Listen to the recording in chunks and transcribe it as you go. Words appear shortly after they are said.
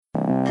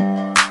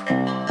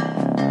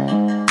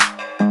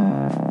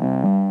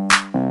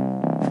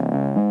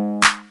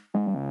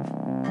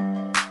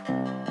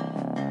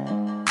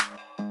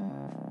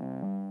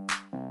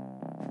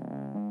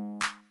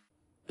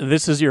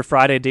This is your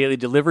Friday Daily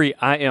Delivery.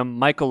 I am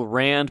Michael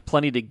Rand.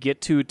 Plenty to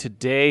get to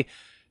today.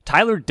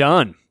 Tyler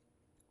Dunne,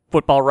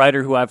 football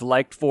writer who I've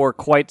liked for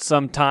quite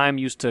some time,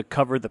 used to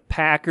cover the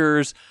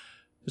Packers,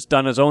 has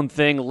done his own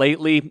thing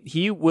lately.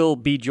 He will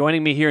be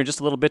joining me here in just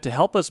a little bit to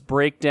help us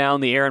break down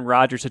the Aaron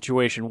Rodgers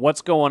situation,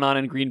 what's going on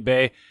in Green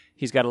Bay.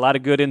 He's got a lot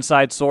of good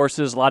inside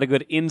sources, a lot of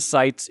good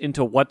insights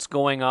into what's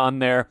going on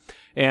there,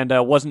 and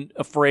wasn't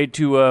afraid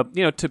to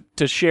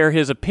share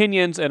his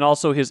opinions and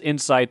also his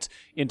insights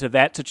into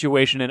that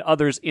situation and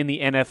others in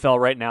the NFL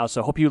right now.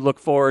 So hope you look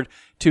forward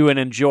to and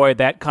enjoy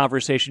that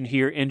conversation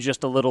here in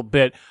just a little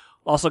bit.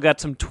 Also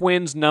got some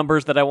Twins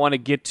numbers that I want to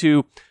get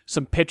to,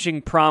 some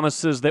pitching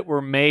promises that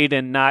were made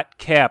and not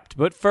kept.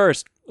 But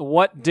first,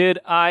 what did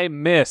I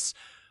miss?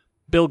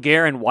 Bill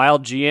Guerin,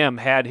 Wild GM,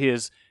 had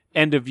his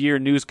end-of-year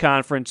news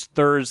conference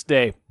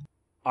Thursday.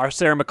 Our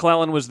Sarah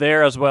McClellan was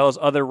there, as well as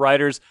other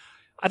writers.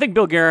 I think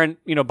Bill Guerin,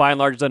 by and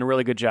large, has done a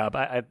really good job.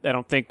 I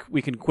don't think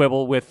we can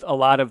quibble with a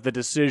lot of the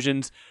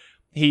decisions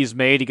he's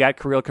made. He got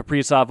Kirill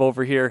Kaprizov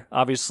over here.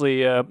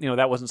 Obviously,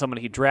 that wasn't someone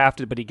he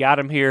drafted, but he got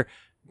him here,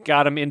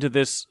 got him into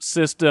this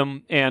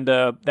system, and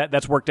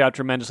that's worked out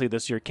tremendously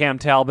this year. Cam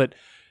Talbot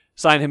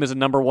signed him as a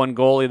number one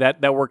goalie.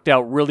 That worked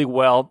out really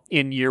well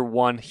in year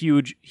one.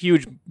 Huge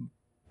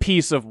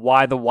piece of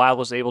why the Wild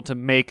was able to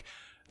make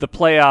the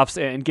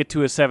playoffs and get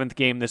to a seventh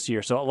game this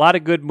year. So a lot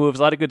of good moves,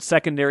 a lot of good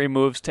secondary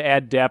moves to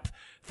add depth,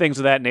 things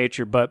of that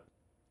nature. But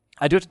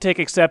I do have to take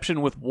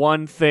exception with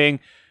one thing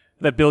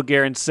that Bill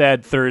Guerin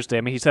said Thursday.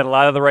 I mean, he said a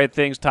lot of the right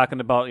things, talking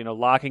about,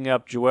 locking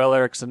up Joel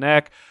Eriksson,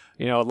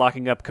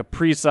 locking up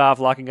Kaprizov,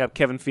 locking up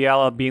Kevin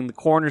Fiala, being the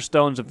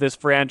cornerstones of this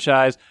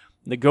franchise,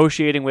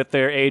 negotiating with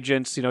their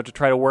agents, to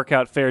try to work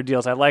out fair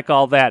deals. I like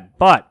all that.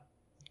 But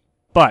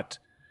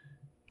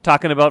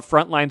talking about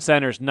frontline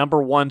centers,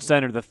 number one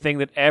center, the thing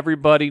that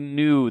everybody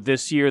knew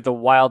this year the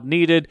Wild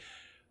needed.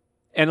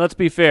 And let's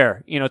be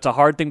fair, it's a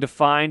hard thing to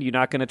find. You're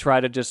not going to try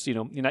to just,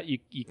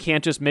 you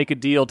can't just make a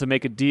deal to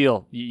make a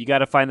deal. You got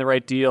to find the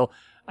right deal.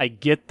 I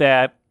get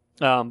that.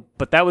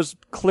 But that was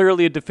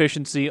clearly a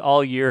deficiency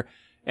all year,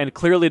 and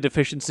clearly a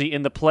deficiency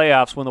in the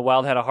playoffs when the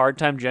Wild had a hard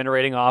time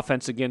generating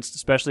offense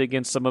especially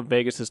against some of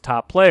Vegas's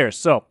top players.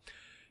 So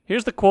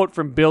here's the quote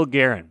from Bill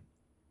Guerin.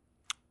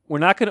 "We're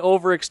not going to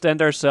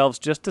overextend ourselves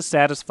just to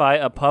satisfy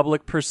a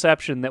public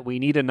perception that we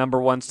need a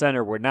number one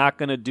center. We're not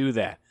going to do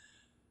that."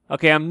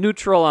 Okay, I'm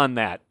neutral on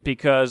that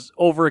because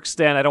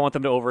overextend, I don't want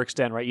them to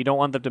overextend, right? You don't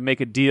want them to make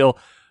a deal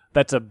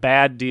that's a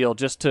bad deal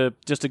just to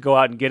go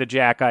out and get a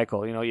Jack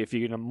Eichel. If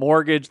you're going to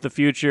mortgage the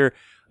future,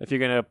 if you're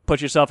going to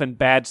put yourself in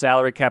bad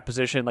salary cap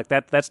position, like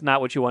that's not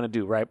what you want to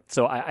do, right?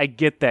 So I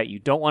get that. You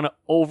don't want to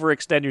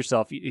overextend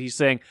yourself. He's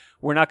saying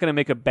we're not going to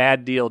make a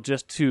bad deal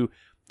just to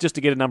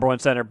get a number one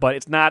center, but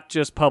it's not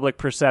just public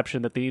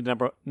perception that they need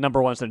a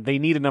number one center. They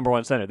need a number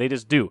one center. They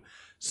just do.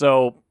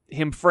 So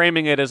him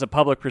framing it as a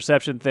public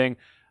perception thing,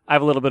 I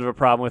have a little bit of a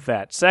problem with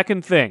that.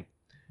 Second thing,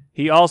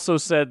 he also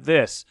said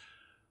this: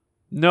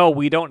 "No,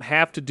 we don't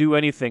have to do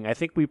anything. I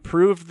think we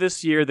proved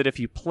this year that if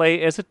you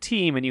play as a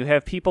team and you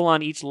have people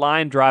on each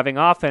line driving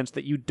offense,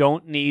 that you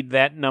don't need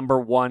that number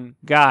one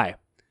guy."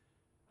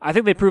 I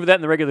think they proved that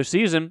in the regular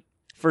season,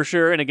 for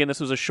sure. And again, this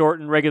was a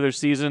shortened regular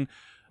season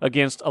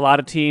against a lot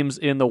of teams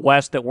in the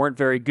West that weren't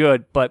very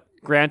good. But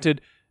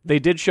granted, they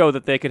did show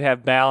that they could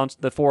have balance.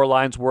 The four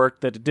lines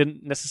worked, that it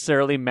didn't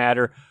necessarily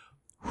matter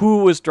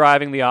who was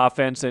driving the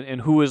offense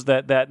and who was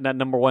that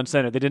number one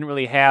center. They didn't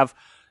really have,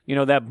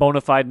 that bona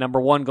fide number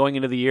one going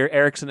into the year.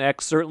 Eriksson Ek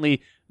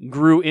certainly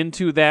grew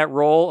into that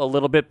role a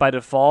little bit by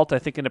default. I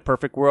think in a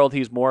perfect world,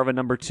 he's more of a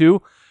number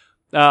two,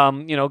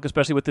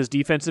 especially with his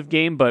defensive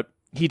game, but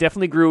he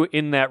definitely grew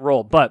in that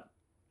role. But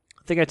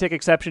the thing I take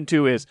exception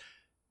to is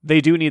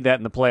they do need that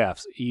in the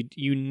playoffs.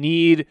 You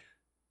need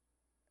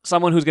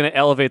someone who's going to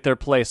elevate their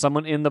play,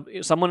 someone in the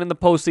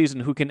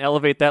postseason who can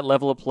elevate that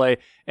level of play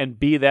and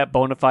be that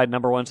bona fide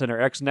number one center.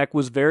 Eriksson Ek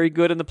was very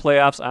good in the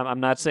playoffs.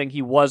 I'm not saying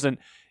he wasn't.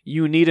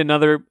 You need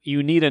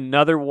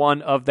another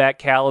one of that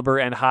caliber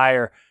and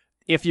higher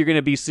if you're going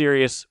to be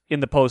serious in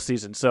the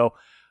postseason. So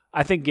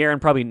I think Guerin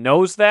probably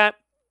knows that.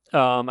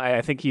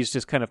 I think he's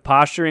just kind of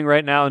posturing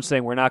right now and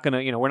saying we're not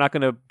going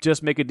to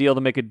just make a deal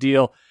to make a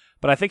deal.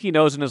 But I think he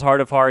knows in his heart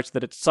of hearts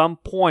that at some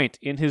point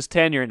in his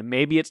tenure, and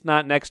maybe it's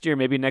not next year,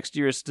 maybe next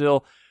year is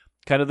still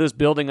kind of this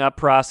building up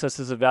process,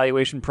 this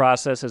evaluation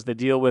process as they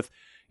deal with,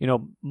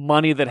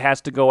 money that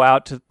has to go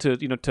out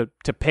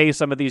to pay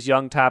some of these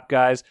young top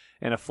guys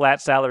and a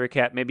flat salary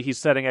cap. Maybe he's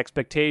setting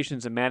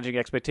expectations and managing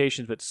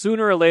expectations. But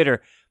sooner or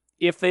later,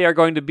 if they are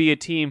going to be a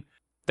team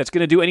that's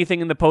going to do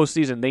anything in the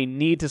postseason, they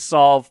need to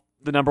solve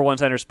the number one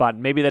center spot.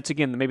 And maybe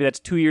that's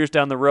 2 years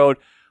down the road.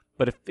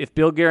 But if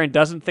Bill Guerin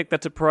doesn't think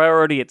that's a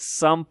priority at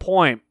some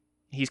point,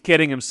 he's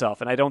kidding himself,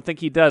 and I don't think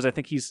he does. I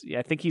think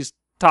he's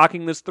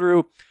talking this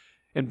through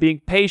and being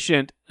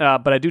patient.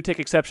 But I do take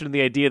exception to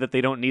the idea that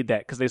they don't need that,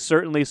 because they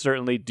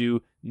certainly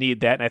do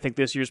need that, and I think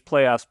this year's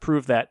playoffs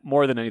prove that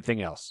more than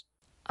anything else.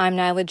 I'm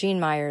Nyla Jean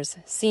Myers,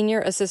 Senior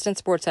Assistant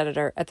Sports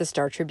Editor at the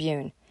Star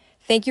Tribune.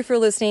 Thank you for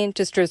listening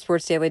to Strip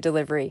Sports Daily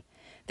Delivery.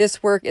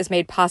 This work is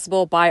made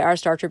possible by our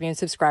Star Tribune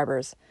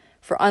subscribers.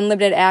 For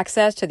unlimited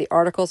access to the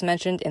articles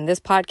mentioned in this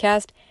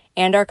podcast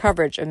and our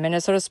coverage of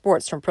Minnesota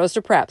sports from pros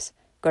to preps,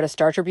 go to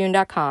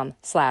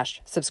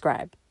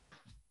startribune.com/subscribe.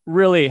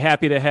 Really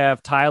happy to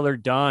have Tyler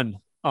Dunne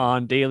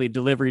on Daily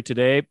Delivery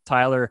today.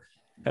 Tyler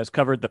has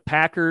covered the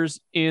Packers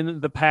in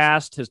the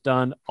past, has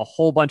done a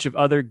whole bunch of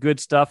other good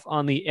stuff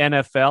on the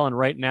NFL, and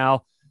right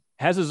now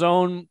has his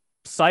own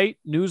site,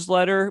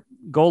 newsletter,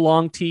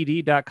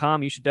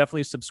 golongtd.com. You should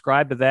definitely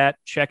subscribe to that.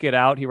 Check it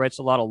out. He writes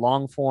a lot of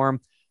long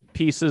form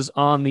pieces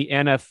on the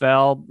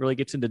NFL, really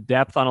gets into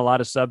depth on a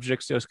lot of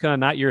subjects. So it's kind of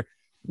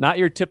not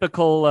your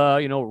typical,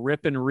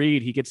 rip and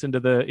read. He gets into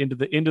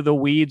the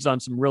weeds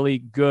on some really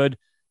good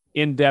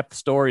in-depth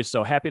stories.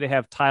 So happy to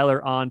have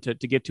Tyler on to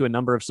get to a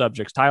number of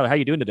subjects. Tyler, how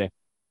you doing today?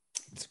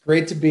 It's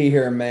great to be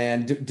here,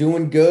 man.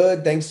 Doing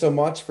good. Thanks so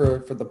much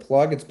for the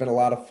plug. It's been a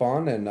lot of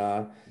fun, and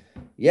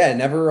it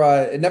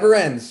never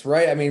ends,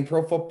 right? I mean,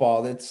 pro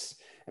football.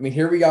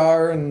 Here we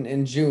are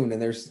in June,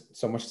 and there's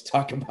so much to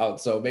talk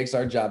about. So it makes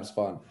our jobs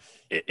fun.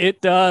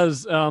 It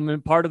does.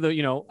 And part of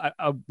the,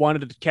 I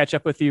wanted to catch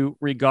up with you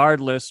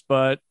regardless,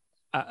 but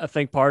I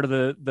think part of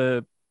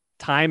the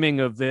timing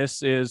of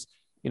this is,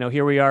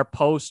 here we are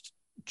post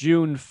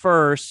June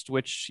 1st,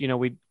 which,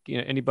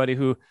 anybody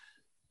who,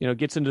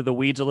 gets into the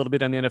weeds a little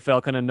bit on the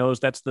NFL kind of knows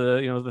that's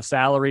the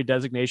salary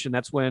designation.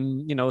 That's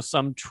when,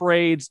 some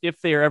trades,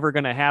 if they are ever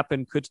going to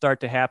happen, could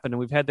start to happen. And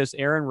we've had this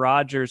Aaron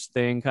Rodgers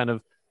thing kind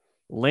of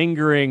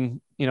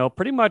lingering,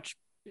 pretty much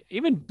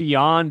even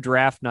beyond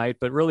draft night,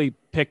 but really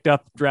picked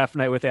up draft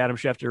night with Adam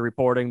Schefter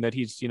reporting that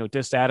he's,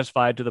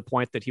 dissatisfied to the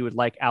point that he would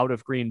like out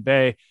of Green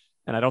Bay.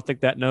 And I don't think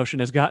that notion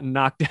has gotten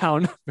knocked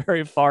down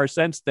very far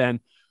since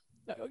then.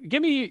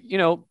 Give me,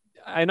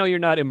 I know you're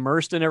not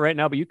immersed in it right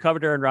now, but you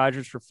covered Aaron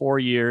Rodgers for 4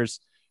 years.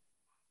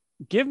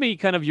 Give me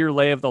kind of your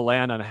lay of the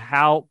land on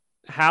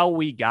how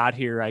we got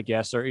here, I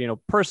guess, or,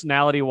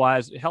 personality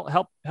wise,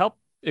 help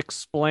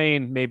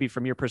explain maybe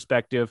from your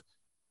perspective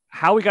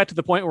how we got to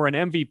the point where an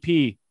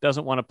MVP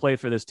doesn't want to play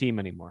for this team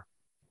anymore.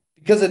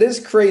 Because it is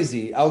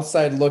crazy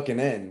outside looking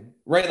in,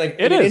 right? Like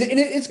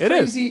it's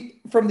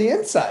crazy from the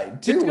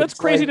inside too. It's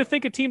crazy to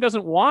think a team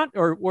doesn't want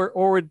or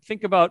would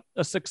think about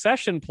a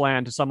succession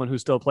plan to someone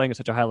who's still playing at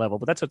such a high level.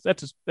 But that's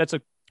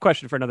a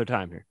question for another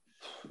time here.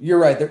 You're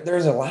right.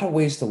 There's a lot of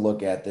ways to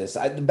look at this.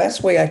 The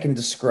best way I can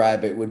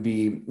describe it would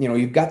be,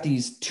 you've got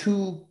these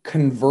two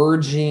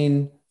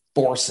converging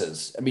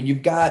forces. I mean,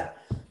 you've got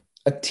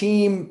a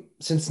team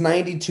since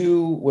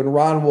 92, when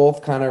Ron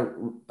Wolf kind of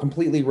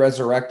completely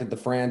resurrected the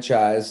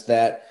franchise,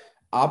 that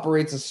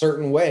operates a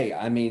certain way.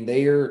 I mean,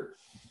 they are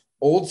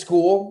old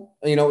school.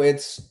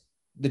 It's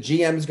the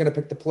GM is going to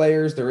pick the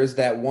players. There is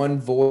that one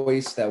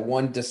voice, that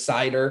one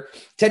decider.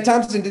 Ted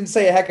Thompson didn't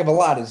say a heck of a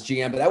lot as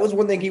GM, but that was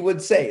one thing he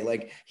would say.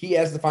 Like, he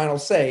has the final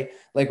say,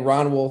 like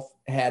Ron Wolf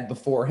had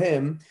before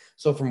him.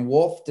 So from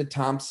Wolf to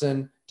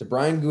Thompson to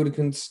Brian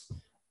Gutekunst,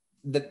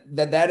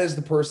 that is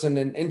the person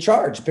in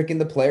charge, picking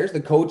the players.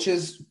 The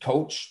coaches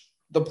coach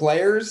the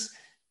players.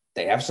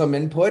 They have some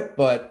input,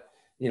 but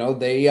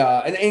they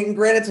and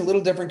granted, it's a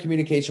little different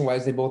communication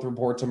wise. They both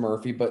report to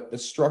Murphy, but the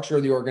structure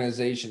of the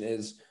organization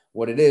is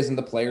what it is, and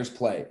the players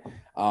play.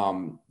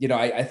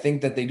 I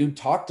think that they do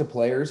talk to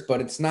players, but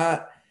it's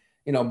not,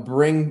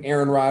 bring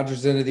Aaron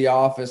Rodgers into the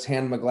office,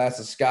 hand him a glass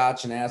of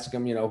scotch and ask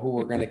him, who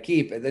we're going to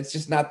keep. That's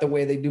just not the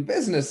way they do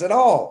business at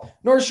all,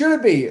 nor should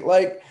it be.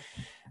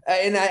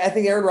 And I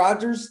think Aaron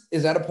Rodgers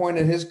is at a point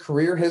in his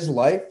career, his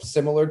life,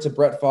 similar to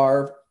Brett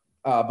Favre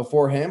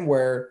before him,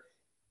 where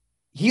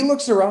he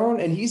looks around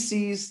and he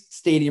sees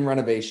stadium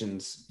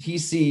renovations. He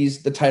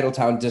sees the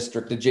Titletown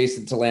district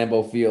adjacent to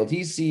Lambeau Field.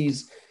 He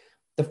sees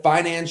the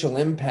financial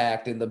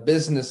impact and the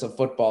business of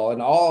football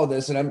and all of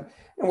this. And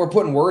we're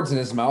putting words in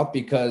his mouth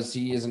because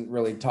he isn't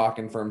really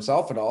talking for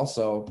himself at all.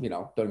 So,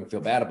 don't even feel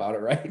bad about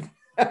it, right?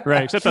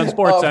 Right, except on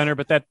Sports Center,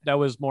 but that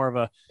was more of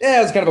it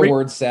was kind of a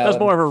word salad. That was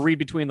more of a read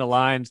between the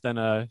lines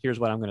than here's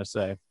what I'm going to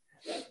say.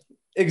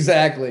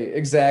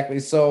 Exactly.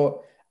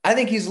 So I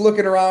think he's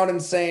looking around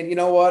and saying, you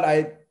know what,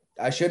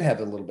 I should have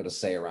a little bit of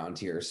say around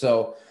here.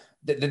 So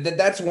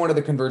that's one of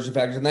the conversion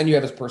factors. And then you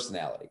have his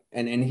personality.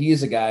 And he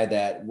is a guy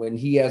that when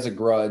he has a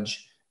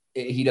grudge,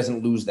 he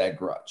doesn't lose that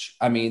grudge.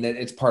 I mean,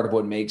 it's part of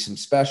what makes him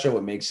special.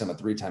 What makes him a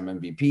 3-time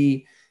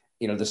MVP.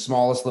 The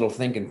smallest little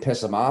thing can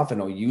piss him off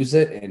and he'll use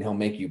it and he'll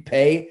make you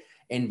pay.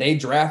 And they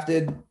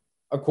drafted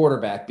a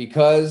quarterback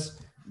because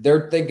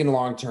they're thinking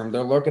long-term.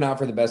 They're looking out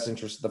for the best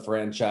interest of the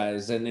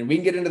franchise. And we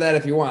can get into that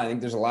if you want. I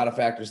think there's a lot of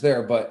factors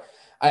there, but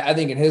I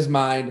think in his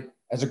mind,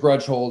 as a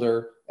grudge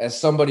holder, as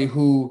somebody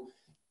who,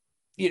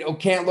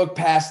 can't look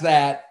past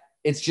that,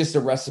 it's just a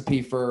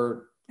recipe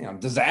for,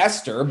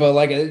 disaster.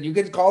 But you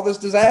could call this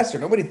disaster.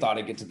 Nobody thought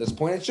it'd get to this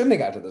point. It shouldn't have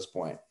got to this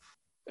point.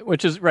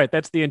 Which is right.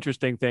 That's the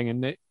interesting thing.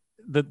 And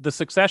the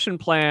succession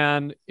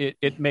plan,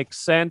 it makes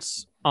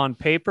sense on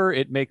paper.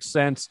 It makes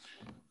sense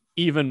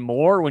even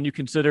more when you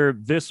consider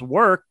this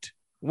worked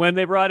when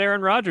they brought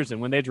Aaron Rodgers in,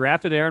 when they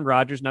drafted Aaron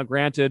Rodgers. Now,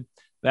 granted,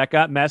 that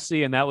got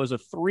messy, and that was a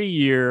 3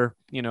 year,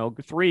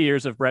 3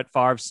 years of Brett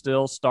Favre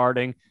still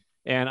starting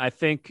And I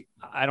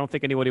don't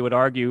think anybody would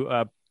argue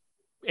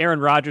Aaron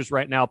Rodgers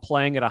right now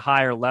playing at a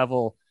higher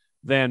level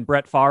than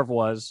Brett Favre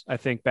was, I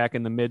think, back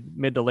in the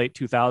mid to late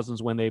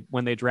 2000s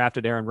when they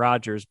drafted Aaron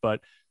Rodgers.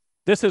 But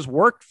this has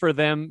worked for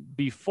them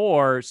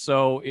before,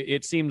 so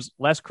it seems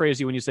less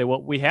crazy when you say,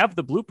 well, we have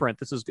the blueprint.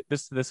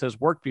 This has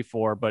worked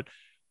before. But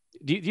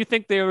do you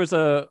think there was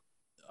a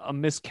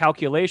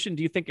miscalculation?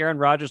 Do you think Aaron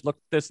Rodgers looked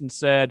at this and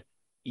said,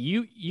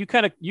 you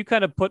kind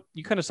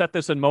of set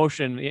this in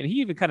motion? And he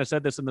even kind of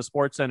said this in the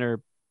SportsCenter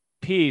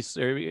piece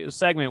or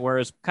segment, where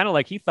it's kind of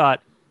like he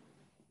thought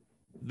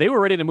they were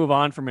ready to move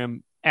on from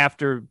him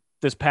after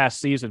this past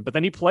season, but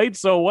then he played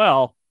so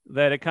well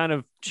that it kind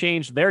of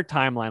changed their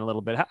timeline a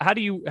little bit. How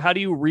do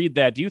you read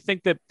that? Do you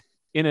think that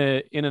in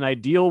an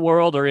ideal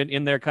world, or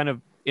in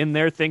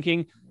their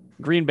thinking,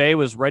 Green Bay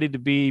was ready to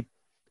be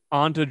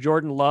onto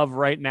Jordan Love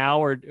right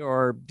now, or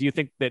do you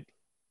think that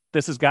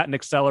this has gotten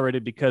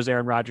accelerated because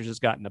Aaron Rodgers has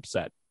gotten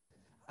upset?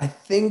 I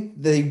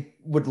think they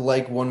would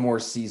like one more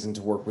season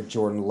to work with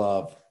Jordan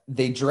Love.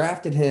 They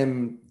drafted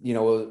him,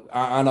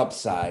 on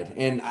upside.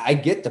 And I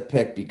get the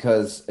pick,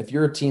 because if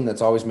you're a team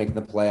that's always making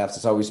the playoffs,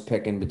 it's always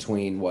picking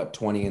between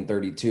 20 and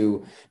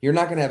 32, you're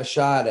not going to have a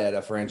shot at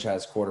a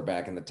franchise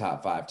quarterback in the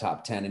top 5,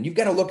 top 10. And you've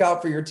got to look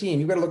out for your team.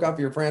 You've got to look out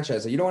for your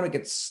franchise. You don't want to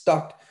get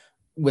stuck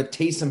with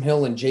Taysom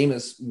Hill and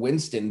Jameis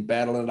Winston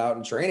battling it out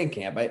in training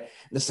camp.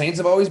 The Saints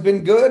have always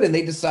been good, and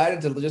they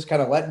decided to just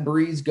kind of let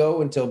Breeze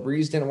go until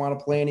Breeze didn't want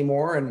to play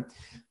anymore. And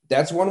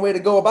that's one way to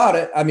go about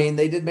it. I mean,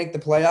 they did make the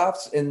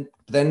playoffs, and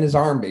then his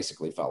arm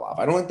basically fell off.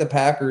 I don't think the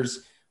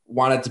Packers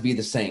wanted to be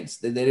the Saints.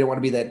 They didn't want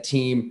to be that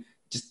team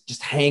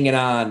just hanging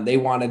on. They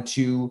wanted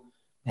to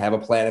have a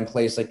plan in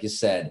place, like you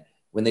said.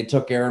 When they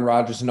took Aaron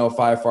Rodgers in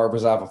 05, Favre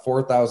was off a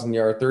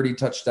 4,000-yard, 30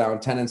 touchdown,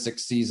 10-6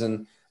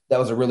 season. That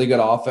was a really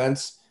good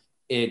offense.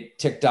 It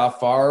ticked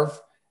off Favre.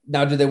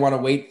 Now, do they want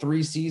to wait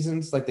 3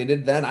 seasons like they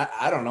did then?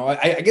 I don't know.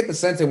 I get the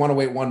sense they want to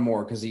wait one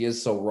more because he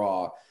is so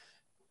raw.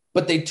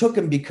 But they took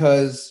him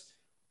because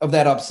of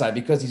that upside,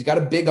 because he's got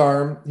a big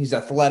arm. He's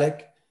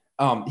athletic.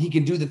 He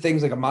can do the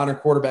things like a modern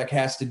quarterback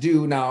has to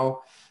do.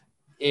 Now,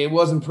 it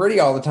wasn't pretty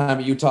all the time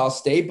at Utah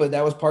State, but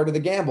that was part of the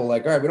gamble.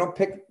 Like, all right, we don't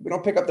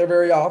pick up there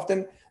very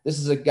often. This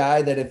is a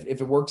guy that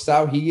if it works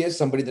out, he is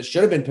somebody that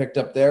should have been picked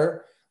up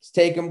there. Let's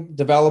take him,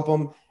 develop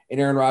him. And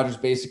Aaron Rodgers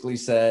basically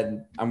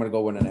said, I'm going to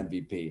go win an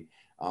MVP.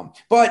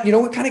 But,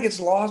 what kind of gets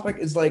lost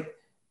is like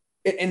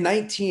in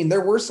 19,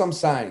 there were some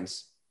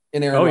signs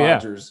in Aaron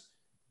Rodgers.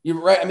 You're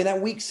right. I mean,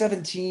 that week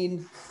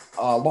 17,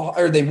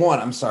 they won.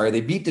 I'm sorry. They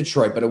beat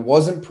Detroit, but it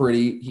wasn't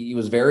pretty. He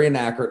was very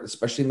inaccurate,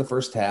 especially in the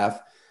first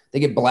half. They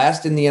get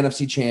blasted in the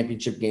NFC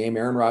Championship game.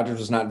 Aaron Rodgers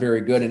was not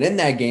very good. And in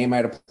that game, I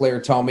had a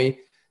player tell me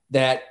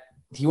that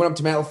he went up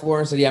to Matt LaFleur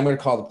and said, yeah, I'm going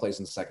to call the plays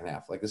in the second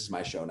half. Like, this is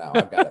my show now.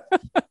 I've got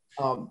it.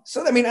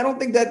 So, I mean, I don't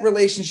think that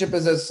relationship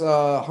is as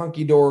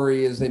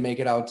hunky-dory as they make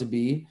it out to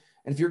be.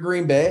 And if you're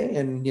Green Bay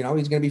and, he's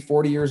going to be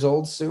 40 years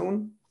old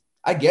soon,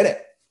 I get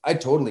it. I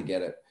totally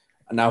get it.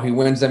 Now he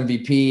wins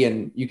MVP,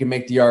 and you can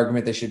make the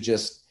argument they should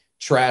just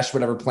trash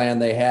whatever plan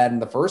they had in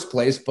the first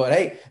place. But,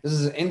 hey, this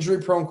is an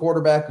injury-prone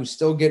quarterback who's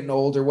still getting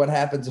older. What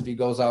happens if he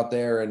goes out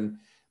there and,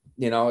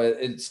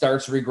 it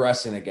starts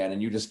regressing again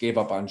and you just gave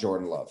up on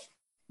Jordan Love?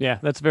 Yeah,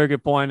 that's a very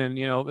good point.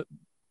 And,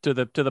 to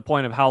the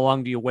point of how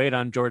long do you wait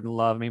on Jordan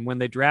Love? I mean, when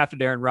they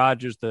drafted Aaron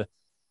Rodgers, the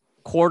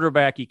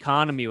quarterback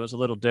economy was a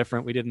little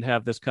different. We didn't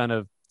have this kind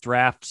of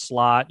draft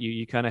slot.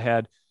 You kind of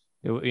had,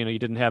 you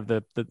didn't have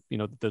the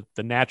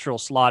natural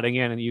slotting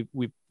in, and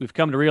we've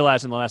come to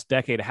realize in the last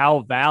decade how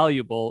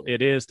valuable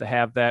it is to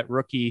have that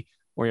rookie,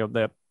 or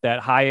that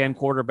high end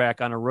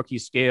quarterback on a rookie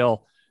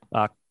scale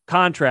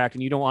contract,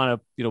 and you don't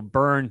want to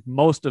burn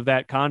most of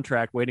that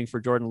contract waiting for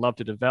Jordan Love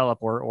to develop,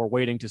 or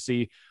waiting to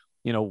see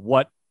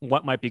what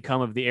might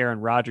become of the Aaron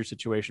Rodgers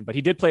situation. But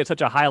he did play at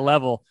such a high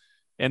level.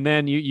 And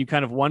then you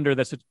kind of wonder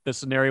the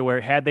scenario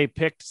where, had they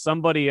picked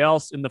somebody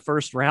else in the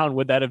first round,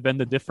 would that have been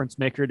the difference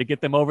maker to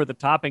get them over the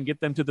top and get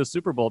them to the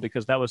Super Bowl?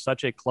 Because that was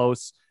such a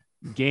close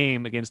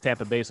game against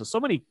Tampa Bay. So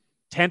many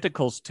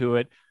tentacles to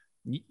it.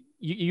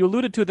 You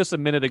alluded to this a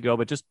minute ago,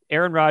 but just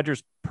Aaron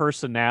Rodgers'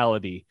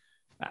 personality.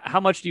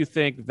 How much do you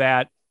think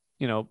that,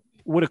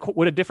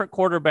 would a different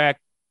quarterback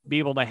be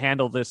able to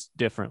handle this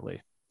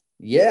differently?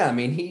 Yeah, I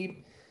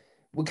mean,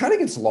 what kind of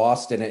gets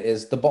lost in it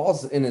is the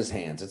ball's in his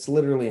hands. It's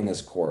literally in his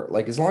court.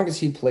 Like, as long as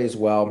he plays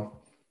well,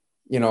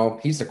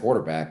 he's the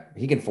quarterback.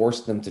 He can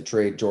force them to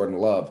trade Jordan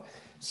Love.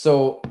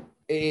 So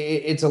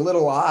it's a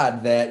little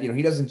odd that,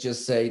 he doesn't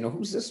just say,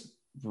 who's this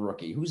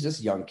rookie? Who's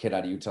this young kid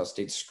out of Utah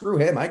State? Screw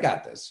him. I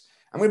got this.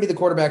 I'm going to be the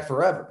quarterback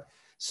forever.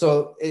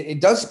 So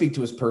it does speak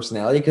to his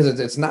personality, because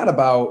it's not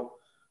about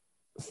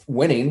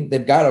winning.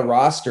 They've got a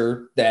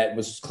roster that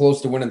was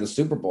close to winning the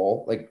Super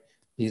Bowl. Like,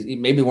 he's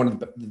maybe one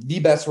of the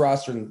best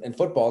roster in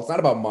football. It's not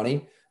about money.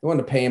 They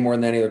wanted to pay him more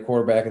than any other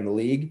quarterback in the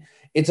league.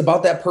 It's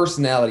about that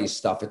personality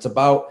stuff. It's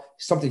about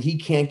something he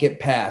can't get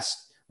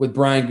past with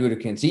Brian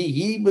Gutekunst.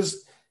 He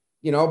was,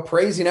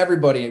 praising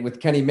everybody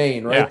with Kenny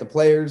Mayne, right? Yeah. The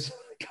players,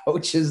 the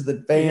coaches,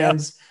 the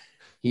fans.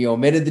 Yeah. He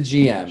omitted the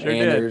GM. Sure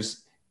did.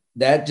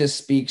 that just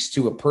speaks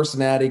to a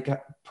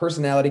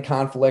personality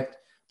conflict.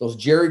 Those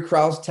Jerry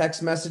Krause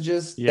text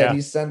messages that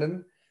he's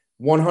sending,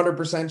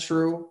 100%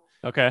 true.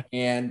 Okay.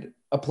 And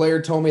a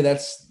player told me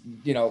that's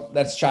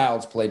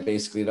child's play,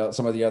 basically,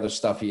 some of the other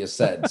stuff he has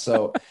said.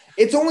 So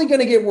it's only going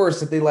to get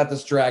worse if they let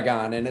this drag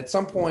on. And at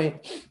some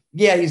point,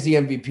 yeah, he's the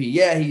MVP.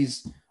 Yeah,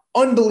 he's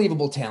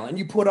unbelievable talent. And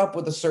you put up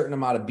with a certain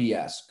amount of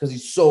BS because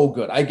he's so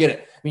good. I get it.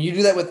 I mean, you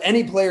do that with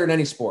any player in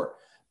any sport.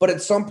 But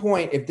at some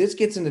point, if this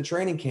gets into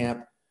training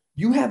camp,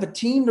 you have a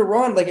team to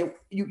run. Like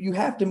you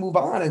have to move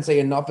on and say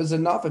enough is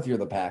enough if you're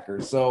the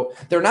Packers. So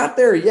they're not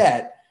there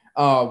yet.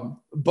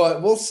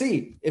 But we'll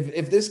see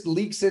if this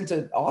leaks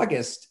into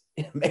August,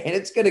 man,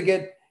 it's going to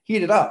get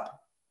heated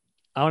up.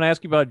 I want to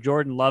ask you about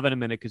Jordan Love in a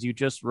minute, because you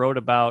just wrote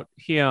about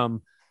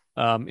him.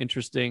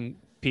 Interesting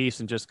piece,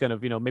 and just kind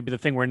of, maybe the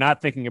thing we're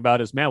not thinking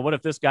about is, man, what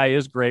if this guy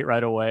is great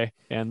right away?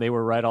 And they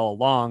were right all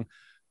along.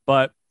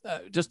 But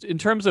just in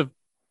terms of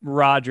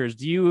Rodgers,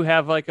 do you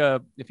have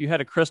if you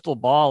had a crystal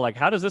ball, like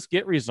how does this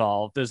get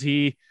resolved? Does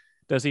he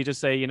just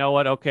say, you know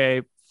what?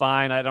 Okay,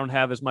 fine. I don't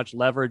have as much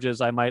leverage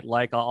as I might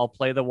like. I'll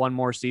play the one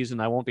more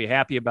season. I won't be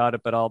happy about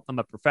it, but I'm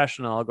a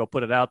professional. I'll go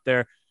put it out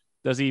there.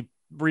 Does he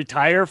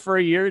retire for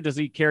a year? Does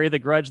he carry the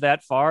grudge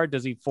that far?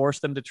 Does he force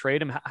them to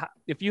trade him?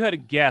 If you had to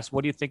guess,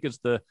 what do you think is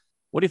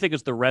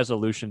the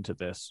resolution to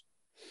this?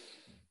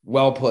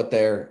 Well put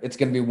there. It's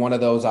going to be one of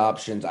those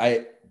options.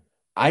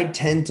 I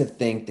tend to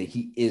think that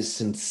he is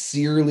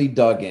sincerely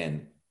dug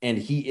in and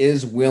he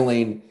is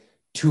willing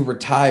to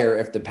retire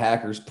if the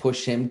Packers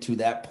push him to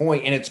that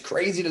point. And it's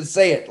crazy to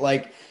say it.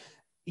 Like,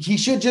 he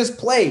should just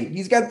play.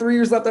 He's got 3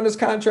 years left on his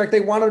contract.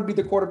 They want him to be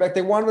the quarterback.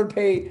 They want to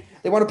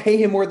pay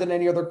him more than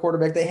any other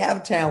quarterback. They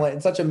have talent.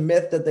 It's such a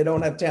myth that they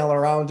don't have talent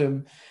around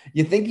him.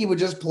 You think he would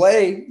just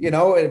play,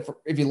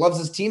 if he loves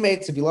his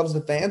teammates, if he loves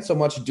the fans so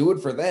much, do it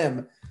for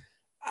them.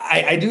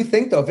 I do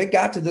think, though, if it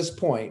got to this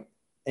point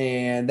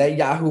and that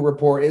Yahoo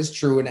report is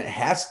true, and it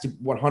has to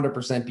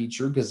 100% be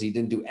true because he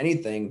didn't do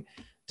anything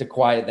to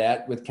quiet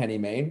that with Kenny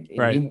Mayne.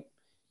 Right.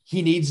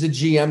 He needs the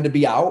GM to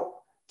be out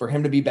for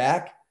him to be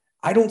back.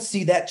 I don't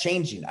see that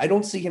changing. I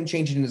don't see him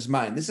changing in his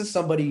mind. This is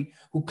somebody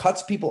who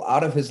cuts people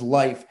out of his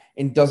life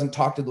and doesn't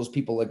talk to those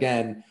people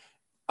again.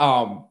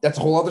 That's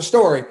a whole other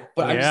story.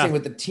 But I'm just saying,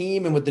 with the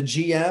team and with the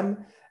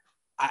GM,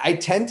 I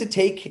tend to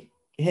take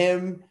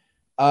him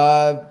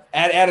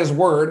at his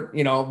word,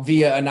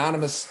 via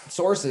anonymous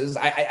sources.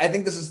 I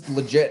think this is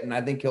legit, and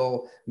I think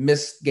he'll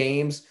miss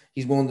games.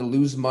 He's willing to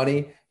lose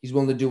money. He's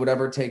willing to do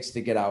whatever it takes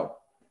to get out.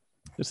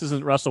 This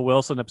isn't Russell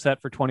Wilson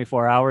upset for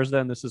 24 hours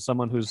then. This is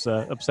someone who's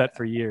upset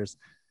for years.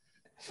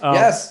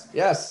 Yes.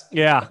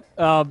 Yeah.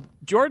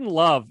 Jordan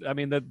Love, I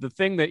mean, the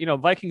thing that,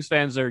 Vikings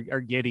fans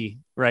are giddy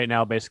right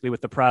now, basically,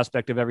 with the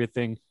prospect of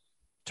everything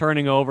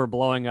turning over,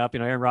 blowing up.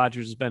 Aaron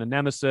Rodgers has been a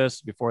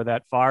nemesis. Before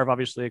that, Favre,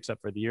 obviously,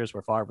 except for the years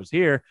where Favre was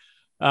here.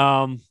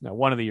 One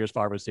of the years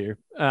Favre was here.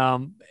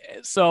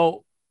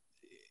 So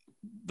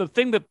the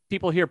thing that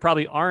people here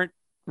probably aren't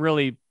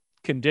really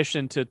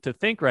conditioned to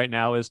think right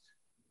now is,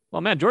 well,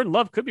 man, Jordan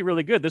Love could be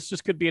really good. This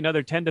just could be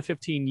another 10 to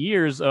 15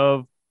 years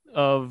of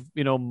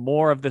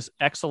more of this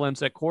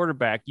excellence at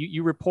quarterback.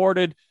 You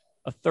reported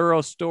a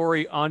thorough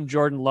story on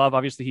Jordan Love.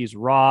 Obviously, he's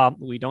raw.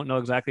 We don't know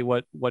exactly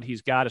what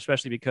he's got,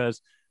 especially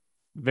because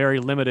very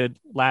limited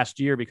last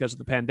year because of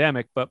the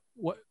pandemic. But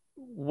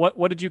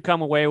what did you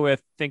come away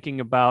with thinking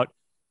about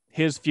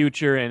his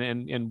future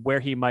and where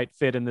he might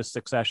fit in this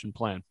succession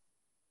plan?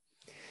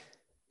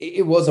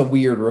 It was a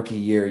weird rookie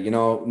year,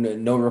 no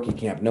rookie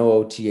camp,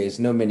 no OTAs,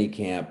 no mini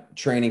camp,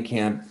 training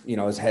camp,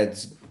 his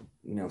head's,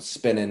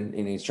 spinning,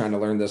 and he's trying to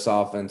learn this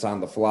offense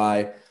on the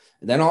fly.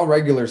 And then all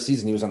regular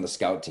season, he was on the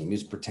scout team. He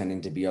was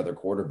pretending to be other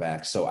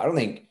quarterbacks. So I don't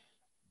think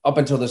up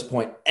until this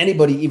point,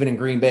 anybody, even in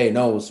Green Bay,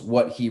 knows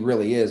what he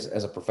really is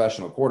as a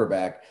professional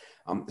quarterback.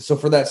 So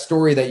for that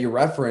story that you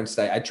referenced,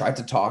 I tried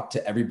to talk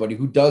to everybody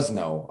who does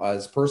know.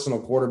 His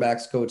personal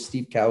quarterbacks coach,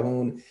 Steve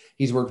Calhoun,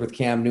 he's worked with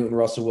Cam Newton,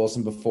 Russell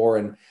Wilson before,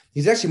 and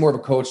he's actually more of a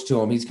coach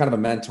to him. He's kind of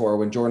a mentor.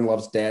 When Jordan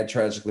Love's dad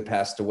tragically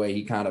passed away,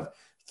 he kind of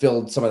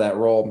filled some of that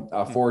role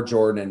for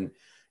Jordan.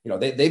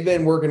 And, they've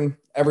been working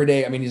every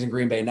day. I mean, he's in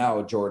Green Bay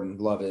now, Jordan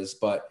Love is,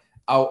 but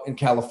out in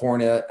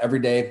California every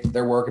day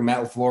they're working.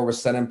 Matt LaFleur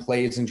was sending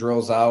plays and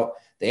drills out.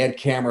 They had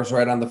cameras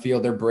right on the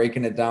field. They're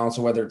breaking it down.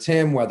 So whether it's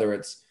him, whether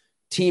it's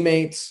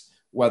teammates,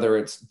 whether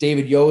it's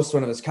David Yost,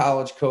 one of his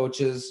college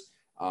coaches,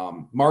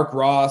 Mark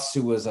Ross,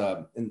 who was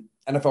in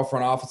NFL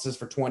front offices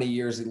for 20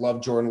 years. He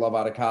loved Jordan Love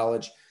out of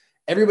college.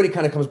 Everybody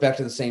kind of comes back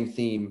to the same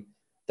theme,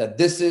 that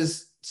this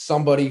is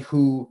somebody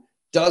who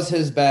does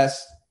his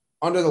best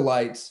under the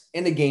lights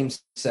in a game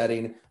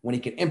setting, when he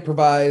can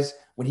improvise,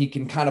 when he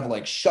can kind of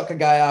like shuck a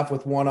guy off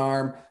with one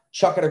arm,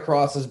 chuck it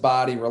across his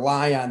body,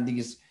 rely on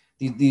these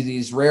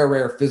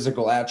rare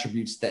physical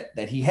attributes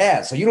that he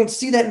has. So you don't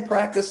see that in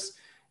practice.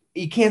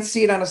 You can't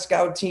see it on a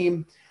scout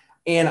team.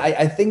 And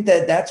I think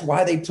that's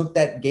why they took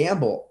that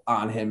gamble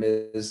on him,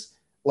 is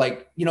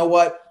like, you know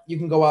what? You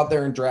can go out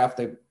there and draft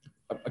a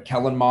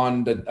Kellen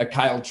Mond, a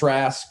Kyle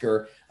Trask,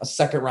 or a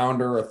second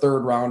rounder, a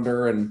third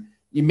rounder, and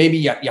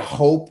you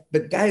hope.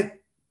 But guy,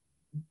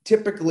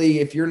 typically,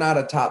 if you're not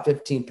a top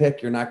 15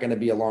 pick, you're not going to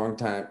be a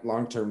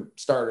long-term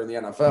starter in the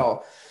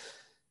NFL.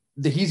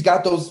 He's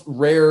got those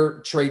rare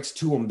traits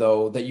to him,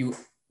 though, that you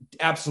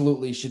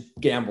absolutely should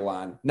gamble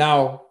on.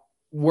 Now,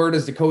 where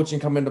does the coaching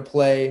come into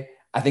play?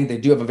 I think they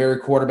do have a very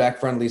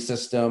quarterback-friendly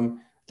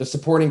system. The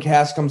supporting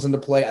cast comes into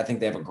play. I think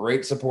they have a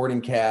great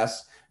supporting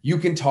cast. You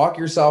can talk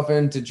yourself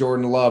into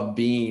Jordan Love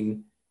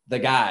being the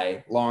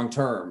guy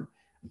long-term.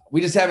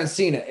 We just haven't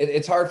seen it.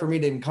 It's hard for me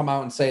to even come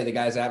out and say the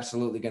guy's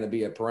absolutely going to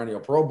be a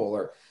perennial Pro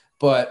Bowler,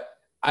 but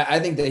I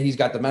think that he's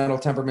got the mental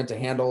temperament to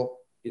handle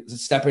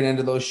stepping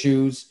into those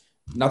shoes.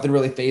 Nothing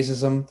really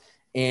phases him.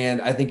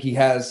 And I think he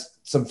has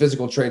some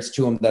physical traits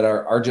to him that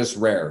are just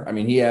rare. I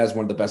mean, he has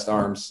one of the best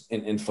arms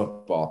in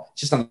football.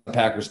 It's just on the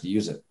Packers to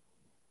use it.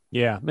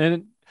 Yeah.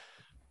 And,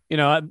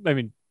 I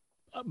mean,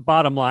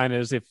 bottom line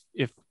is if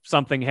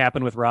something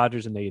happened with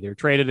Rodgers and they either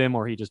traded him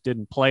or he just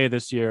didn't play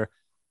this year,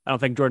 I don't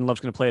think Jordan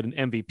Love's going to play at an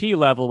MVP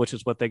level, which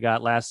is what they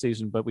got last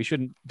season, but we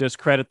shouldn't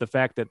discredit the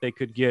fact that they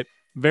could get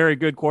very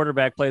good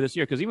quarterback play this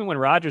year. Because even when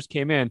Rodgers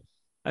came in,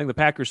 I think the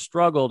Packers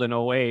struggled in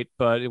 2008,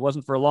 but it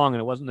wasn't for long, and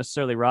it wasn't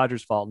necessarily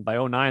Rodgers' fault. And by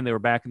 2009, they were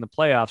back in the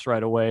playoffs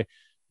right away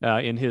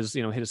in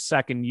his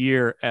second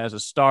year as a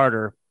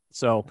starter.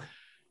 So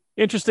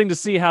interesting to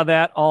see how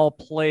that all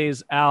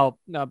plays out.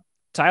 Now,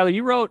 Tyler,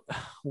 you wrote a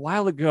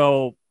while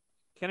ago,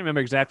 can't remember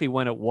exactly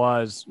when it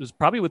was. It was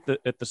probably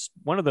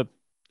one of the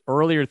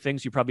earlier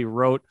things you probably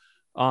wrote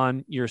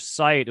on your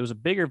site. It was a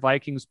bigger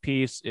Vikings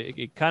piece.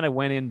 It kind of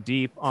went in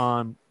deep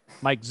on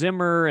Mike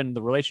Zimmer and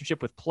the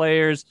relationship with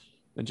players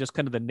and just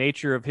kind of the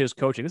nature of his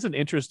coaching. This is an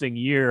interesting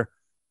year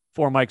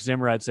for Mike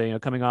Zimmer, I'd say,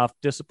 coming off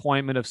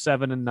disappointment of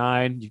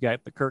 7-9. You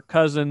got the Kirk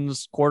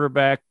Cousins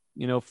quarterback,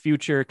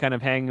 future kind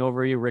of hanging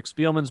over you. Rick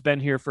Spielman's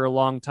been here for a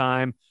long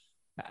time.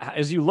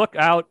 As you look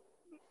out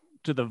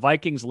to the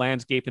Vikings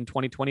landscape in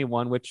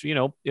 2021, which,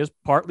 is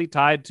partly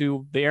tied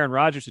to the Aaron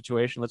Rodgers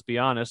situation. Let's be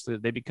honest,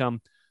 they become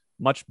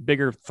much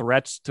bigger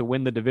threats to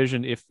win the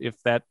division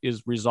if that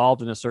is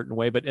resolved in a certain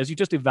way. But as you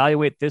just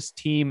evaluate this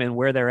team and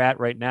where they're at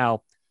right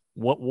now,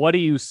 what do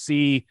you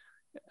see,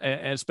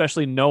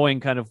 especially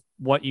knowing kind of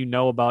what you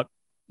know about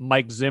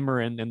Mike Zimmer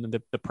and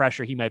the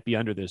pressure he might be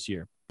under this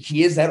year?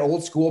 He is that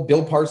old school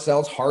Bill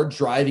Parcells hard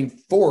driving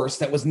force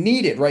that was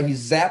needed, right? He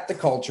zapped the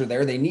culture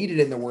there. They needed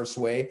it in the worst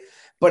way.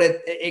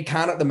 But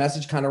the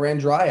message kind of ran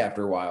dry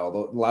after a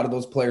while. A lot of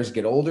those players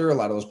get older. A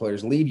lot of those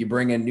players leave. You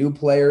bring in new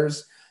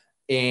players,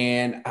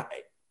 and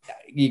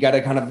you got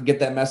to kind of get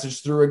that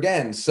message through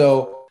again.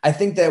 So I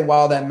think that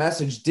while that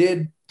message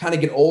did kind of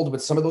get old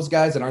with some of those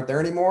guys that aren't there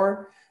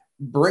anymore,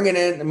 bringing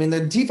in, I mean,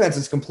 the defense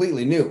is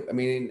completely new. I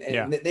mean,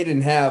 they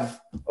didn't have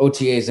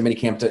OTAs and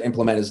minicamp to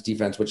implement his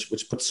defense,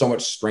 which puts so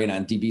much strain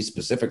on DB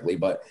specifically.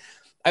 But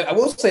I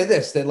will say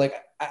this, that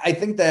I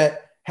think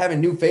that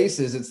having new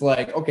faces, it's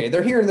like, okay,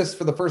 they're hearing this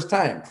for the first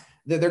time.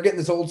 They're getting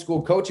this old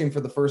school coaching for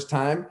the first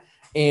time.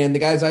 And the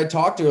guys I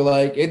talk to are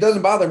like, it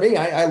doesn't bother me.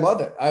 I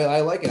love it. I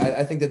like it.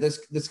 I think that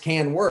this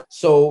can work.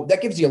 So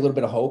that gives you a little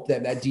bit of hope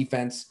that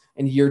defense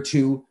in year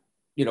two,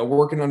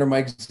 working under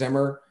Mike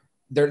Zimmer,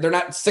 they're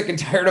not sick and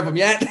tired of him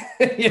yet.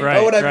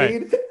 Know what I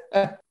mean?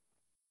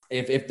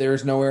 If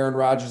there's no Aaron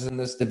Rodgers in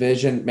this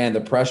division, man,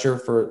 the pressure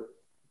for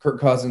Kirk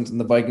Cousins and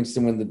the Vikings to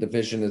win the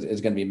division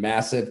is going to be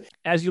massive.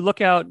 As you look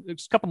out,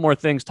 just a couple more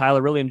things,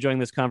 Tyler, really enjoying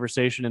this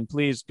conversation, and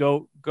please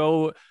go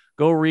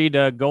read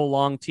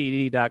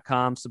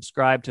golongtd.com,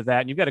 subscribe to that.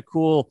 And you've got a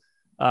cool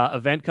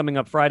event coming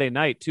up Friday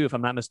night too, if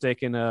I'm not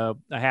mistaken, a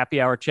happy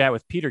hour chat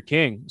with Peter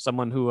King,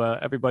 someone who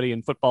everybody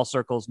in football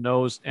circles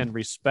knows and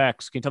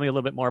respects. Can you tell me a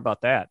little bit more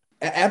about that?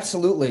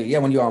 Absolutely. Yeah.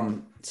 When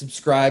you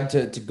subscribe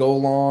to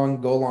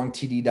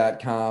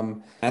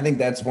golongtd.com, I think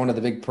that's one of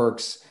the big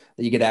perks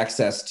that you get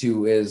access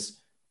to is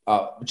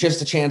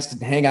just a chance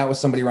to hang out with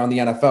somebody around the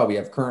NFL. We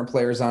have current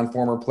players on,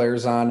 former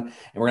players on, and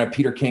we're going to have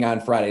Peter King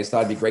on Friday. So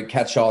that'd be a great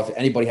catch-all if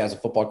anybody has a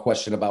football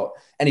question about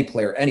any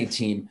player, any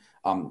team.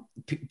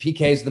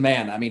 PK is the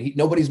man. I mean,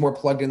 nobody's more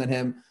plugged in than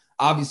him.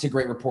 Obviously a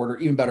great reporter,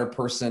 even better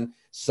person.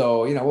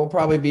 So, we'll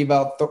probably be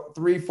about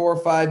 3, 4,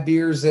 5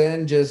 beers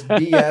in, just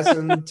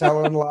BSing,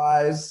 telling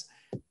lies.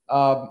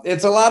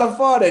 It's a lot of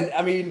fun. And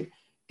I mean,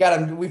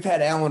 we've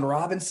had Allen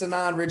Robinson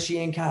on, Richie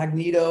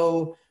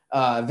Incognito,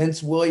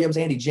 Vince Williams,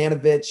 Andy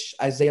Janovich,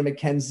 Isaiah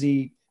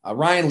McKenzie,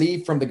 Ryan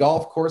Lee from the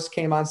golf course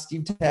came on,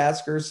 Steve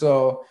Tasker.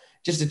 So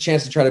just a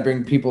chance to try to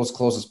bring people as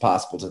close as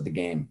possible to the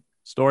game.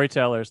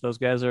 Storytellers. Those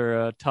guys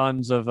are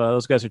tons of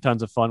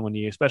fun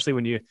especially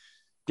when you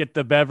get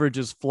the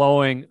beverages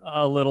flowing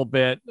a little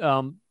bit.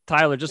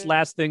 Tyler, just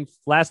last thing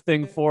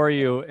for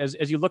you,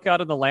 as you look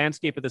out in the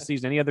landscape of the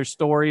season, any other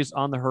stories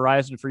on the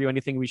horizon for you?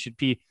 Anything we should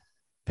be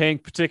paying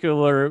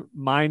particular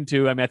mind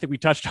to? I mean, I think we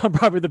touched on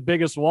probably the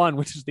biggest one,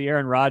 which is the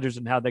Aaron Rodgers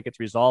and how that gets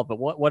resolved. But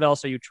what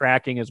else are you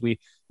tracking as we,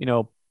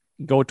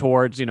 go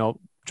towards,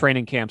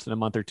 training camps in a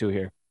month or two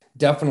here?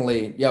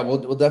 Definitely. Yeah,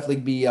 we'll definitely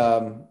be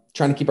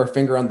trying to keep our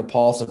finger on the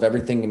pulse of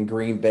everything in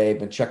Green Bay,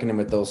 but checking in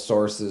with those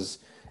sources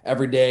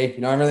every day.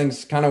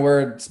 Everything's kind of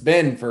where it's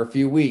been for a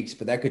few weeks,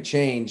 but that could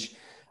change.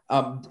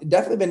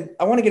 Definitely been.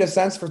 I want to get a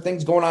sense for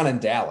things going on in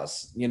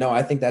Dallas.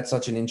 I think that's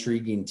such an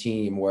intriguing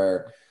team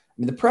where,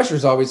 the pressure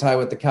is always high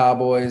with the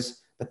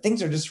Cowboys, but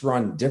things are just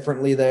run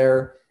differently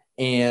there.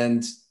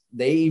 And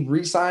they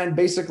re-signed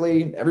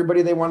basically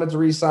everybody they wanted to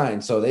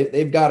re-sign. So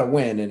they've got to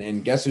win.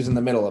 And guess who's in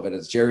the middle of it?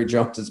 It's Jerry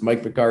Jones, it's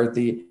Mike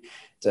McCarthy.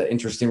 It's an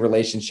interesting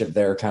relationship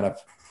there, kind of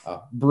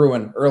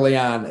brewing early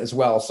on as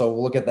well. So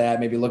we'll look at that.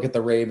 Maybe look at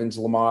the Ravens,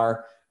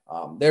 Lamar.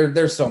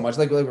 There's so much,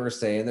 like we were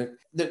saying,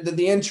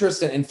 the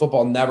interest in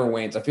football never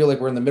wanes. I feel like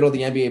we're in the middle of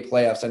the NBA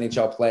playoffs,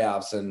 NHL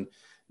playoffs, and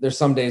there's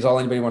some days all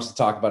anybody wants to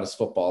talk about is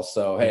football.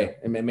 So, hey,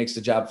 it makes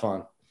the job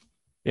fun.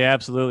 Yeah,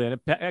 absolutely.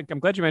 And I'm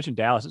glad you mentioned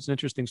Dallas. It's an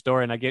interesting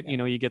story. And I get,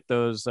 you get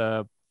those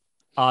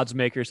odds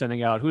makers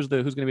sending out who's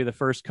going to be the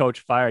first coach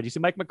fired. You see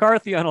Mike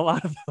McCarthy on a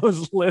lot of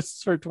those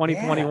lists for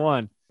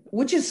 2021. Yeah.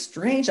 Which is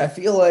strange. I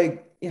feel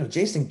like,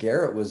 Jason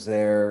Garrett was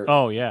there.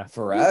 Oh yeah,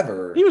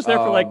 forever. He was there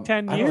for like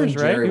 10 years,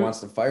 right? Jerry wants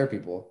to fire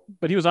people,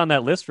 but he was on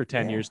that list for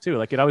 10 years too.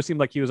 Like it always seemed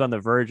like he was on the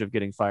verge of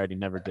getting fired. He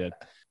never did.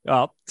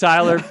 Well,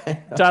 Tyler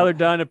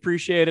Dunne,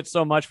 appreciate it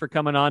so much for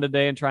coming on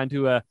today and trying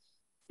to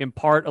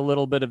impart a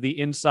little bit of the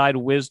inside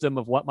wisdom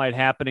of what might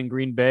happen in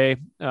Green Bay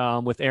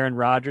with Aaron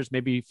Rodgers,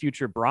 maybe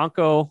future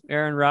Bronco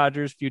Aaron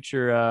Rodgers,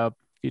 future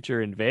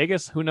in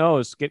Vegas. Who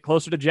knows? Get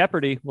closer to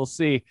Jeopardy. We'll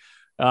see.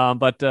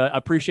 But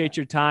appreciate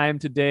your time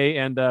today,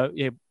 and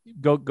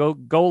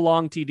go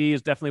long TD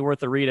is definitely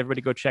worth a read.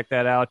 Everybody go check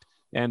that out,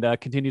 and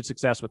continued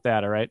success with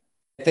that. All right.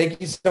 Thank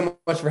you so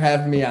much for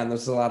having me on. This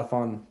was a lot of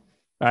fun.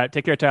 All right.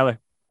 Take care, Tyler.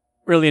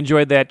 Really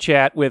enjoyed that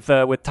chat with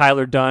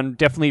Tyler Dunne.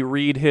 Definitely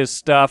read his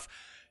stuff.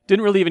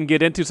 Didn't really even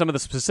get into some of the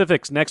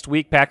specifics. Next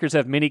week, Packers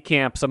have mini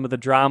camp. Some of the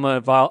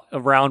drama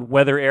around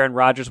whether Aaron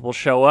Rodgers will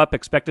show up.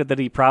 Expected that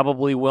he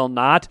probably will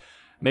not.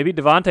 Maybe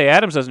Devontae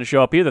Adams doesn't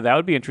show up either. That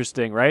would be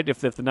interesting, right? If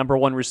the number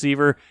one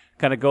receiver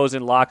kind of goes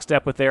in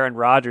lockstep with Aaron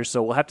Rodgers.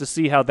 So we'll have to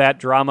see how that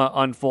drama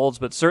unfolds.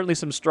 But certainly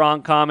some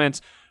strong comments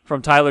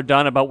from Tyler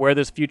Dunne about where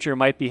this future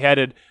might be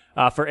headed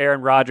for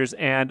Aaron Rodgers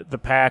and the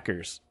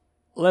Packers.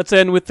 Let's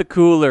end with the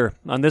cooler.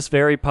 On this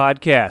very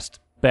podcast,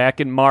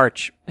 back in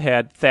March,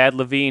 had Thad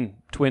Levine,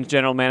 Twins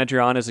general manager,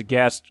 on as a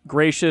guest.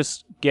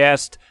 Gracious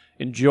guest.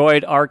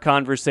 Enjoyed our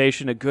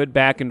conversation, a good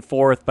back and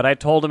forth. But I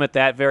told him at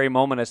that very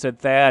moment, I said,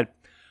 Thad,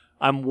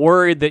 I'm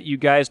worried that you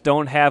guys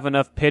don't have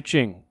enough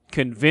pitching.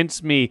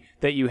 Convince me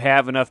that you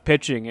have enough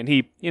pitching. And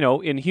he,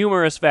 in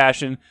humorous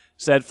fashion,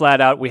 said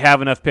flat out, we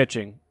have enough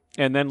pitching.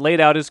 And then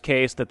laid out his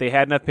case that they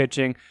had enough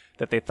pitching,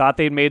 that they thought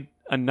they'd made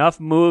enough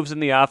moves in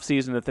the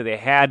offseason, that they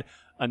had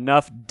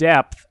enough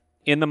depth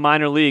in the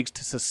minor leagues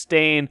to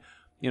sustain,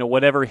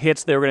 whatever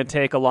hits they were going to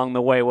take along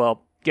the way.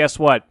 Well, guess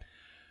what?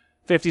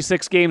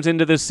 56 games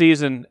into this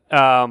season,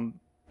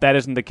 that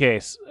isn't the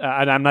case.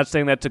 And I'm not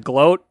saying that to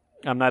gloat.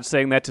 I'm not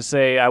saying that to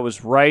say I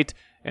was right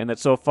and that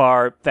so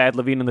far Thad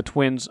Levine and the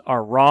Twins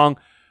are wrong.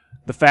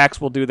 The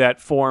facts will do that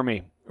for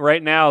me.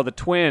 Right now, the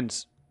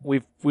Twins,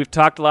 we've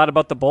talked a lot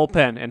about the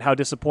bullpen and how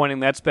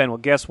disappointing that's been. Well,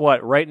 guess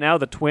what? Right now,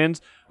 the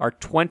Twins are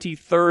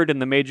 23rd in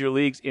the major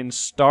leagues in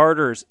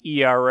starters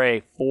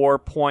ERA,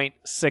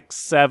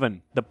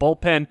 4.67. The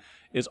bullpen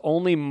is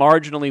only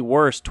marginally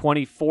worse,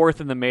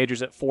 24th in the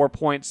majors at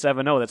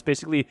 4.70. That's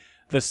basically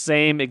the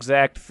same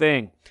exact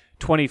thing.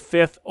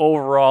 25th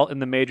overall in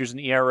the majors in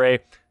ERA,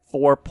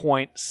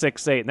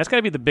 4.68. And that's got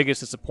to be the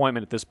biggest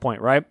disappointment at this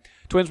point, right?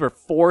 Twins were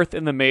 4th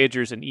in the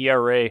majors in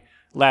ERA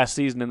last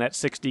season in that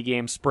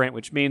 60-game sprint,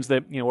 which means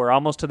that we're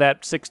almost to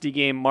that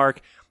 60-game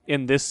mark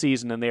in this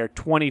season, and they are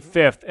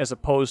 25th as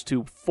opposed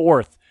to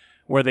 4th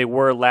where they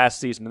were last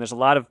season. And there's a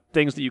lot of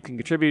things that you can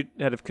contribute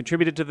that have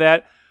contributed to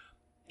that.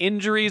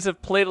 Injuries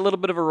have played a little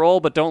bit of a role,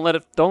 but don't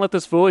let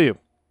this fool you.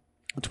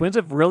 The Twins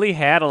have really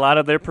had a lot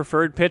of their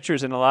preferred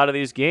pitchers in a lot of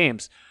these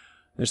games.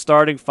 They're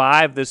starting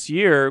 5 this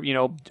year,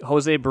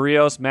 Jose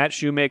Barrios, Matt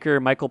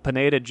Shoemaker, Michael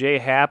Pineda, Jay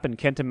Happ, and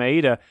Kenta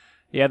Maeda.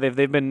 Yeah,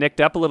 they've been nicked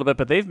up a little bit,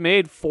 but they've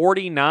made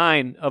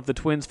 49 of the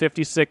Twins'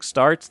 56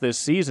 starts this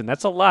season.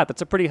 That's a lot.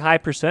 That's a pretty high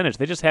percentage.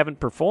 They just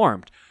haven't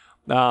performed.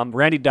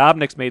 Randy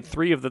Dobnik's made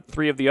 3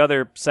 of the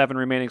other 7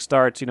 remaining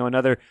starts.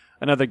 Another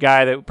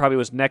guy that probably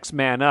was next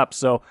man up.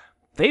 So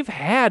they've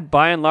had,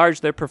 by and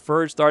large, their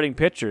preferred starting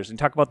pitchers. And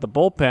talk about the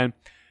bullpen.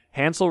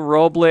 Hansel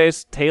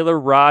Robles, Taylor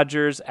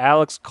Rogers,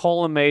 Alex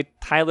Colomé,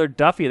 Tyler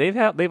Duffy.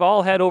 They've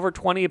all had over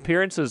 20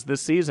 appearances this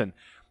season.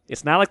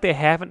 It's not like they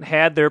haven't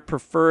had their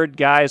preferred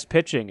guys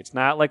pitching. It's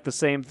not like the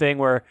same thing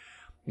where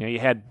you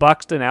had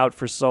Buxton out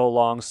for so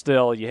long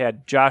still. You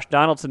had Josh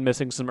Donaldson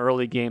missing some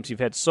early games.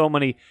 You've had so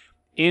many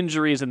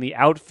injuries in the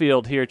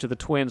outfield here to the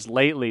Twins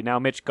lately. Now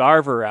Mitch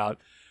Garver out.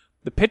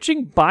 The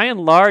pitching, by and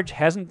large,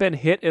 hasn't been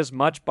hit as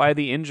much by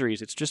the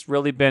injuries. It's just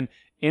really been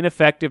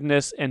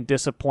ineffectiveness and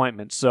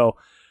disappointment. So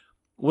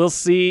we'll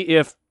see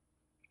if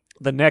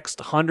the next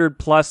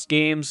 100-plus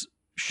games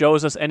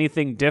shows us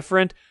anything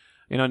different.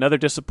 Another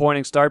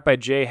disappointing start by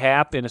Jay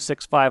Happ in a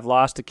 6-5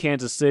 loss to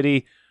Kansas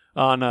City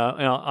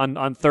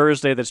on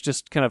Thursday. That's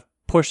just kind of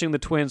pushing the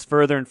Twins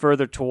further and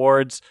further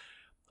towards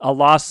a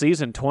lost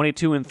season,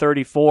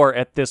 22-34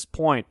 at this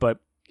point. But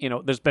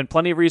there's been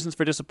plenty of reasons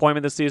for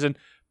disappointment this season.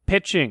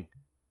 Pitching,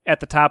 at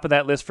the top of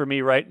that list for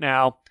me right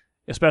now,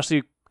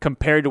 especially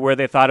compared to where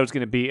they thought it was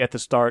going to be at the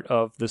start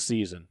of the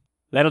season.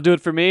 That'll do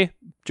it for me.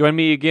 Join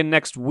me again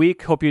next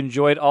week. Hope you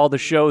enjoyed all the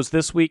shows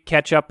this week.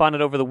 Catch up on it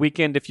over the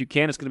weekend if you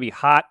can. It's going to be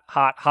hot,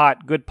 hot,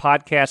 hot. Good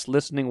podcast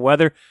listening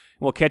weather.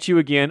 We'll catch you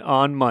again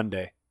on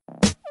Monday.